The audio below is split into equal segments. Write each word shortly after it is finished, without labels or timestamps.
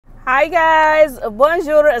Hi guys,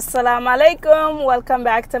 bonjour, assalamu alaikum, welcome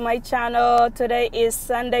back to my channel. Today is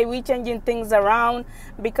Sunday. We changing things around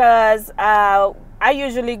because I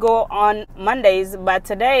usually go on Mondays, but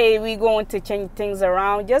today we're going to change things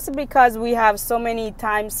around just because we have so many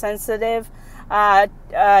time sensitive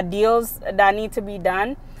deals that need to be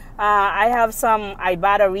done. I have some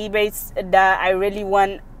Ibotta rebates that I really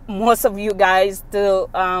want most of you guys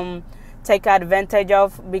to take advantage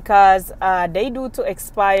of because they do to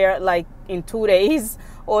expire like in 2 days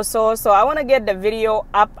or so. So I want to get the video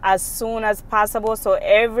up as soon as possible so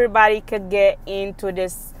everybody could get into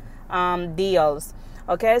this deals.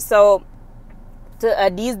 Okay, so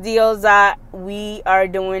these deals that we are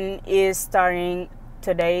doing is starting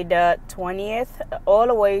today the 20th all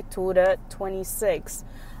the way to the 26th.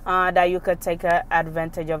 That you could take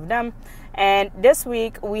advantage of them. And this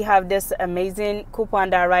week we have this amazing coupon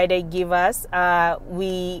that RITE give us.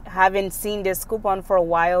 We haven't seen this coupon for a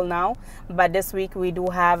while now, but this week we do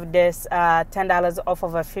have this $10 off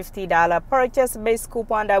of a $50 purchase based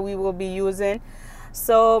coupon that we will be using.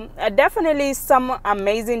 So definitely some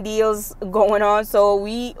amazing deals going on. So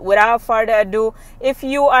without further ado, if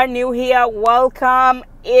you are new here, welcome.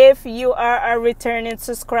 If you are a returning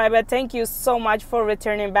subscriber, thank you so much for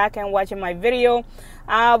returning back and watching my video.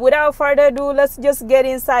 Without further ado, let's just get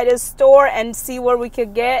inside the store and see what we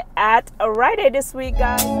could get at RITE this week,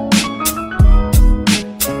 guys.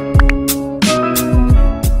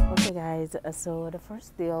 So the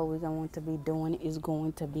first deal we're going to be doing is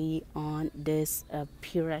going to be on this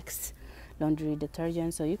Purex laundry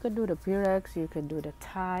detergent. So you could do the Purex, you could do the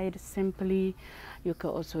Tide Simply, you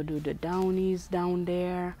could also do the Downies down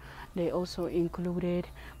there. They also included,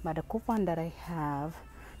 but the coupon that I have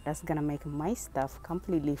that's gonna make my stuff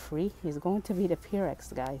completely free is going to be the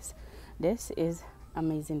Purex, guys. This is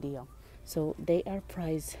amazing deal. So they are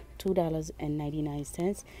priced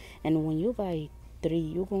 $2.99, and when you buy 3,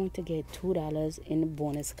 you're going to get $2 in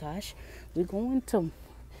bonus cash. We're going to,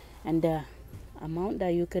 and the amount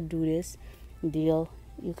that you could do this deal,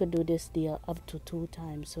 you could do this deal up to 2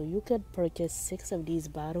 times. So you could purchase 6 of these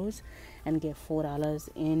bottles and get $4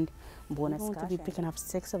 in bonus cash. I'm going to be picking up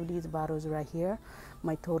 6 of these bottles right here.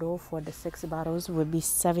 My total for the 6 bottles would be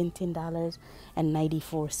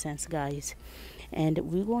 $17.94, guys. And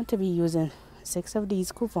we're going to be using 6 of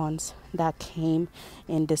these coupons that came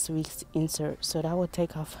in this week's insert. So that would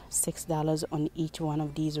take off $6 on each one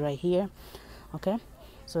of these right here. Okay,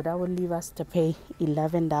 so that would leave us to pay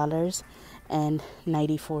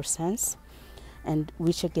 $11.94, and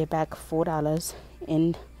we should get back $4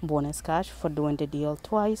 in bonus cash for doing the deal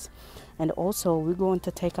twice. And also we're going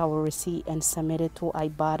to take our receipt and submit it to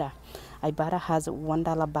Ibotta. Ibotta has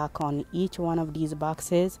 $1 back on each one of these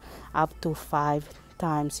boxes, up to 5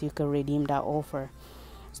 times you can redeem that offer.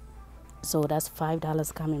 So that's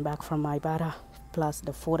 $5 coming back from Ibotta plus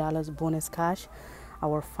the $4 bonus cash.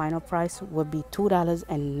 Our final price would be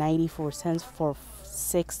 $2.94 for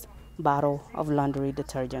 6 bottles of laundry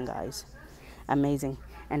detergent, guys. Amazing.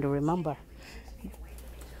 And remember,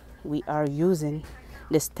 we are using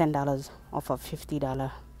this $10 off a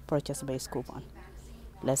 $50 purchase based coupon.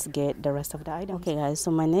 Let's get the rest of the items. Okay, guys, so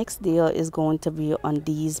my next deal is going to be on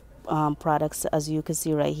these products, as you can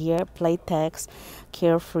see right here: Playtex,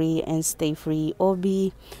 Carefree, and Stay Free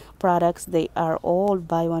OB products. They are all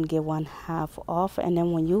buy one get one half off, and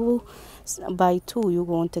then when you buy 2, you're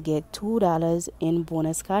going to get $2 in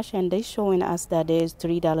bonus cash. And they showing us that there's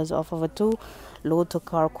 $3 off of a 2 load to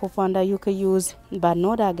car coupon that you could use. But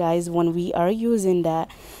know that, guys, when we are using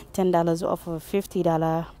that $10 off of a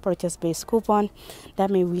 $50 purchase based coupon,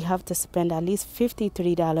 that means we have to spend at least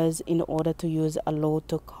 $53 in order to use a load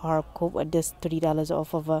to car coupon, this $3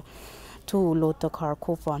 off of a 2 load to car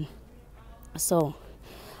coupon. So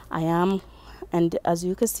I am, and as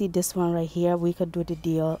you can see, this one right here, we could do the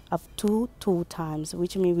deal up to 2 times,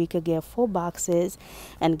 which means we could get 4 boxes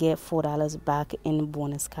and get $4 back in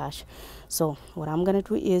bonus cash. So what I'm gonna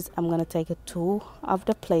do is I'm gonna take 2 of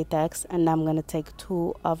the Playtex, and I'm gonna take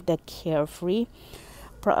 2 of the Carefree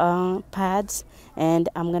pads, and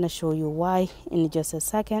I'm gonna show you why in just a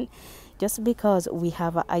second. Just because we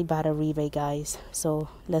have an Ibotta rebate, guys. So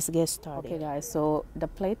let's get started. Okay, guys, so the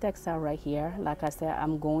Playtex are right here. Like I said,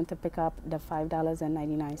 I'm going to pick up the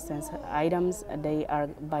 $5.99 items. They are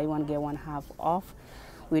buy one get one half off.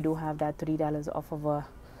 We do have that $3 off of a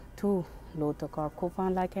 2 load to car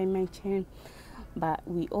coupon, like I mentioned. But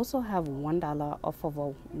we also have $1 off of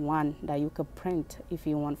a 1 that you could print if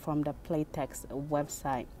you want from the Playtex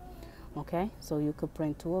website. Okay, so you could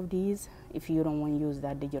print 2 of these if you don't want to use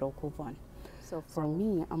that digital coupon. So for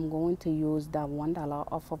me, I'm going to use that $1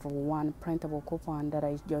 off of a 1 printable coupon that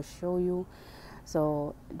I just show you.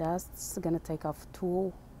 So that's gonna take off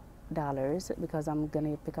 $2 because I'm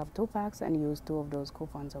gonna pick up 2 packs and use 2 of those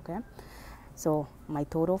coupons. Okay, so my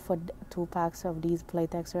total for 2 packs of these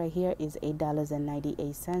Playtex right here is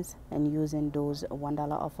 $8.98, and using those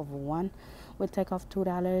 $1 off of one will take off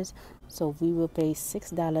 $2. So we will pay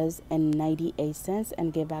 $6.98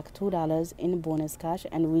 and get back $2 in bonus cash,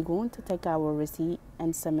 and we're going to take our receipt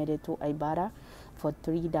and submit it to Ibotta for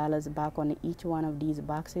 $3 back on each one of these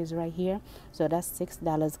boxes right here. So that's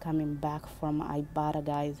 $6 coming back from Ibotta,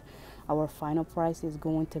 guys. Our final price is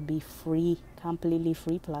going to be free, completely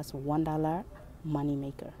free, plus $1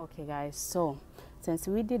 Moneymaker. Okay, guys, so since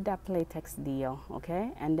we did that Playtex deal,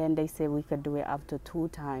 okay, and then they say we could do it up to 2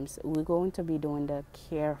 times, we're going to be doing the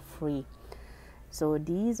Carefree. So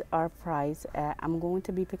these are priced at, I'm going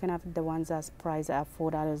to be picking up the ones that's priced at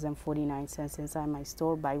 $4.49 inside my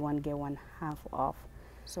store. Buy one, get one half off.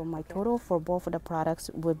 So my total for both of the products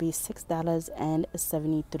will be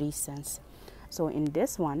 $6.73. So in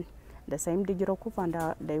this one, the same digital coupon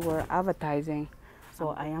that they were advertising, so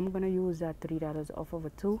I am going to use that $3 off of a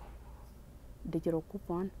 2 digital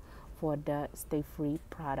coupon for the Stay Free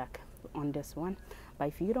product on this one. But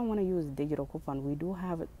if you don't want to use digital coupon, we do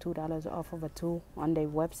have $2 off of a 2 on the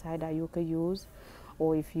website that you could use.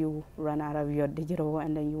 Or if you run out of your digital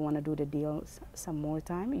and then you want to do the deals some more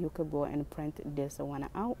time, you could go and print this one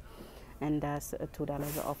out, and that's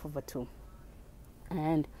 $2 off of a 2.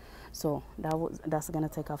 And so that's gonna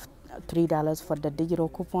take off $3 for the digital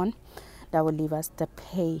coupon. That will leave us to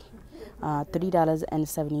pay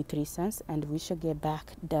 $3.73, and we should get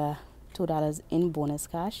back the $2 in bonus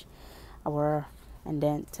cash. And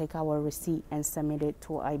then take our receipt and submit it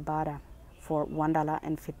to Ibotta for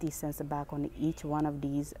 $1.50 back on each one of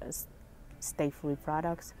these Stay Free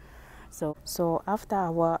products. So after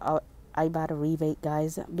our Ibotta rebate,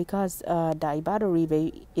 guys, because the Ibotta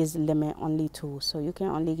rebate is limit only 2, so you can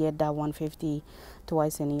only get that $150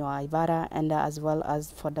 twice in your Ibotta, and as well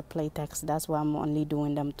as for the Playtex. That's why I'm only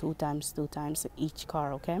doing them 2 times each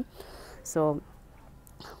car. Okay, so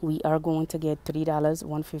we are going to get $3,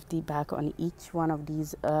 $150 back on each one of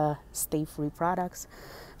these Stay Free products.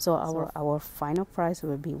 So our final price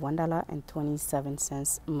will be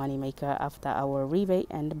 $1.27 Moneymaker after our rebate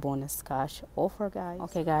and bonus cash offer, guys.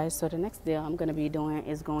 Okay, guys, so the next deal I'm going to be doing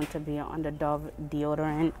is going to be on the Dove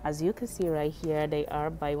deodorant. As you can see right here, they are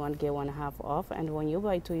buy one get one half off, and when you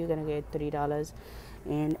buy 2, you're going to get $3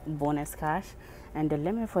 in bonus cash. And the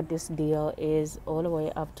limit for this deal is all the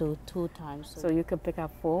way up to 2 times. So you could pick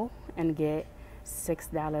up 4 and get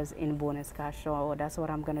 $6 in bonus cash. So that's what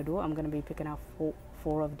I'm gonna do. I'm gonna be picking up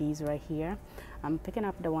four of these right here. I'm picking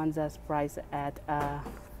up the ones that's priced at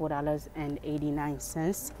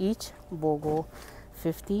 $4.89 each, BOGO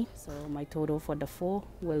 50. So my total for the 4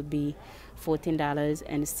 will be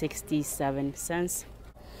 $14.67.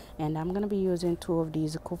 And I'm gonna be using 2 of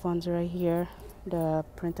these coupons right here, the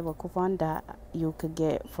printable coupon that you could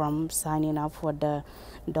get from signing up for the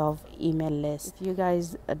Dove email list. If you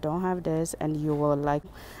guys don't have this and you will like,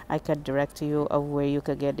 I could direct you of where you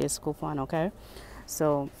could get this coupon. Okay,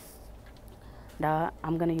 so that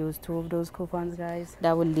I'm gonna use 2 of those coupons, guys.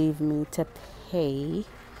 That will leave me to pay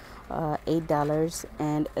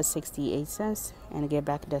 $8.68 and get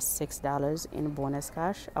back the $6 in bonus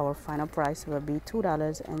cash. Our final price will be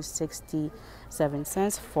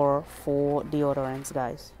 $2.67 for 4 deodorants,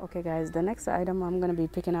 guys. Okay, guys, the next item I'm going to be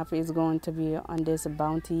picking up is going to be on this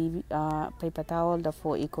Bounty paper towel, the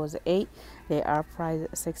 4 equals 8. They are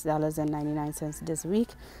priced $6.99 this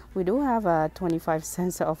week. We do have 25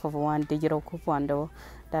 cents off of one digital coupon though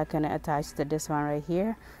that can attach to this one right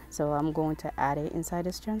here, so I'm going to add it inside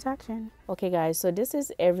this transaction. Okay, guys, so this is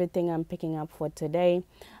everything I'm picking up for today.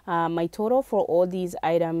 My total for all these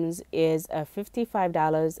items is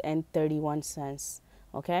 $55.31.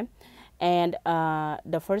 Okay, and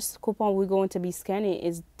the first coupon we're going to be scanning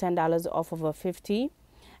is $10 off of a 50,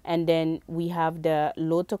 and then we have the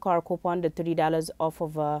Lotto car coupon, the $3 off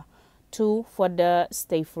of a 2 for the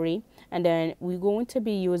Stay Free, and then we're going to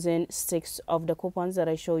be using 6 of the coupons that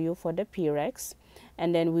I show you for the Pyrex,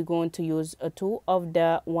 and then we're going to use 2 of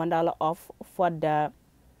the $1 off for the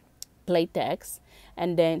Playtex,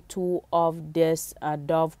 and then 2 of this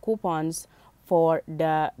Dove coupons for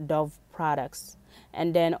the Dove products.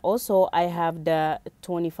 And then also I have the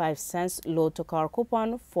 25 cents Lotto car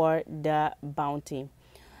coupon for the Bounty.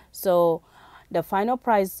 So the final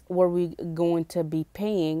price where we're going to be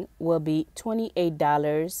paying will be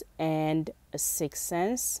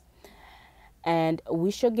 $28.06. And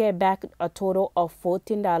we should get back a total of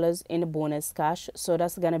 $14 in bonus cash. So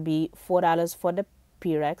that's going to be $4 for the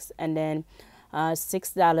Pyrex, and then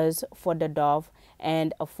 $6 for the Dove,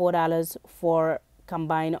 and $4 for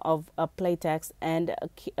combine of Playtex and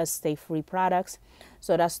Stay Free products.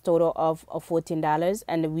 So that's total of $14.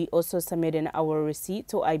 And we also submitted our receipt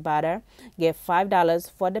to Ibotta, get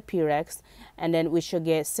 $5 for the Purex, and then we should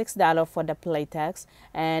get $6 for the Playtex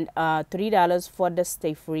and $3 for the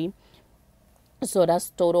Stay Free. So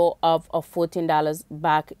that's total of $14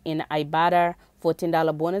 back in Ibotta,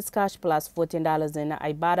 $14 bonus cash plus $14 in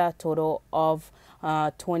Ibotta, total of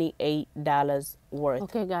 $28 worth.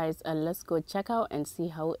 Okay guys, let's go check out and see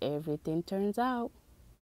how everything turns out.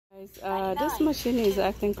 Guys, this machine is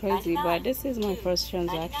acting crazy, but this is my first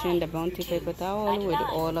transaction, the Bounty paper towel with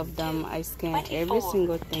all of them. I scanned every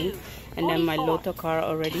single thing, and then my Lotto card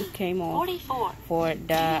already came off for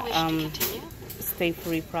the Stay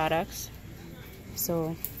Free products.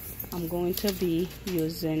 So I'm going to be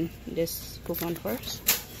using this coupon first.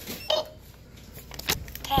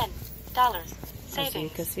 $10. As you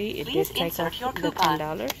can see, it did take off the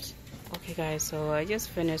 $10. Okay guys, so I just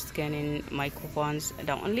finished scanning my coupons.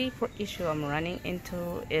 The only issue I'm running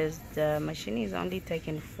into is the machine is only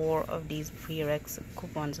taking 4 of these Purex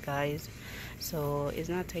coupons, guys. So it's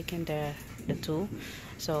not taking the 2.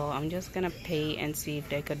 So I'm just gonna pay and see if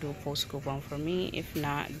they could do post coupon for me. If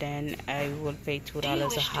not, then I will pay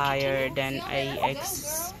 $2 higher than I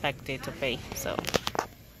expected to pay. So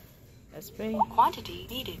let's pay. Quantity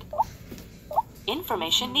needed.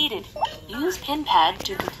 Information needed. Use pin pad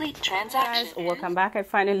to complete transaction. Guys, welcome back. I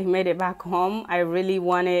finally made it back home. I really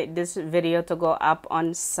wanted this video to go up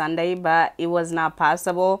on Sunday, but it was not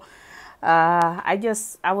possible. I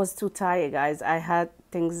was too tired, guys. I had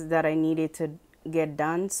things that I needed to get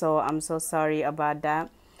done, so I'm so sorry about that.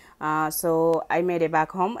 So I made it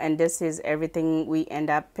back home, and this is everything we end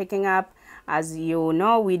up picking up. As you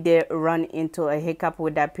know, we did run into a hiccup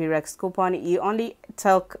with that Purex coupon. You only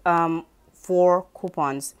took 4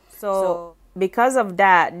 coupons, so because of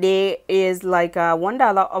that, there is like a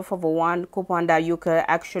 $1 off of one coupon that you could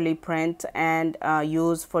actually print and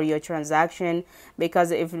use for your transaction. Because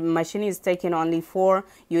if the machine is taking only 4,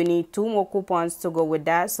 you need 2 more coupons to go with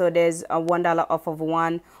that. So there's a $1 off of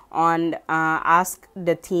one on Ask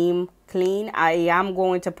the Team Clean. I am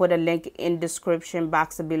going to put a link in description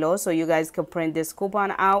box below, so you guys can print this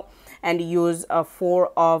coupon out and use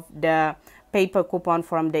 4 of the paper coupon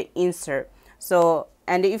from the insert. So,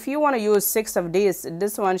 and if you want to use 6 of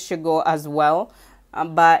this one should go as well.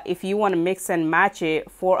 But if you want to mix and match it,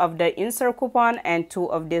 4 of the insert coupon and 2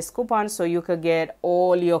 of this coupon, so you could get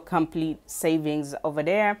all your complete savings over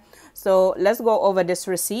there. So let's go over this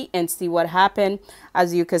receipt and see what happened.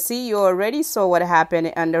 As you can see, you already saw what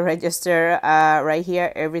happened on the register right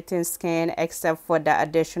here. Everything scanned except for the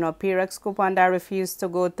additional Purex coupon that refused to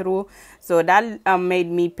go through. So that made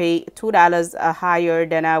me pay $2 higher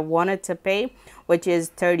than I wanted to pay, which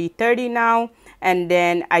is $30 now. And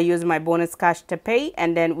then I used my bonus cash to pay,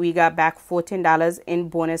 and then we got back $14 in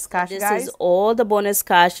bonus cash. This is all the bonus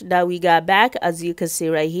cash that we got back, as you can see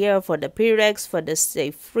right here, for the Purex, for the Stay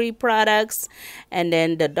Free products, and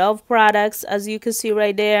then the Dove products, as you can see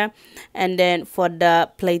right there, and then for the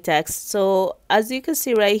Playtex. So as you can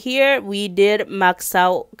see right here, we did max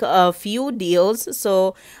out a few deals.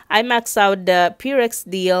 So I maxed out the Purex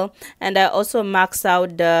deal, and I also maxed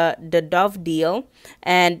out the Dove deal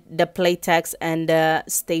and the Playtex and the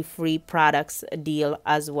Stay Free products deal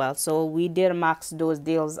as well. So we did max those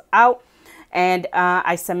deals out, and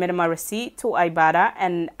I submitted my receipt to Ibotta,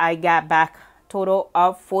 and I got back total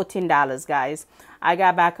of $14, guys. I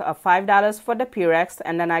got back $5 for the Purex,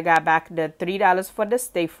 and then I got back the $3 for the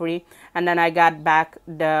Stay Free, and then I got back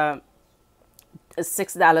the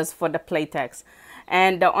 $6 for the Playtex.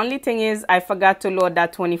 And the only thing is, I forgot to load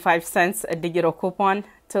that 25 cents digital coupon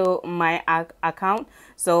to my account,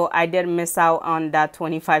 so I did miss out on that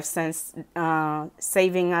 25 cents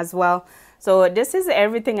saving as well. So this is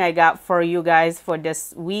everything I got for you guys for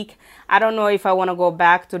this week. I don't know if I want to go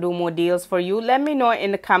back to do more deals for you. Let me know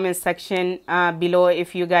in the comment section below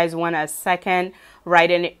if you guys want a second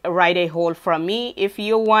Rite a haul from me. If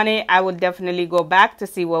you want it, I will definitely go back to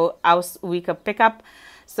see what else we could pick up.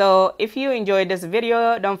 So if you enjoyed this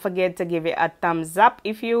video, don't forget to give it a thumbs up.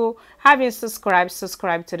 If you haven't subscribed,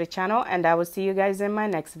 subscribe to the channel, and I will see you guys in my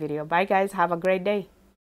next video. Bye guys, have a great day.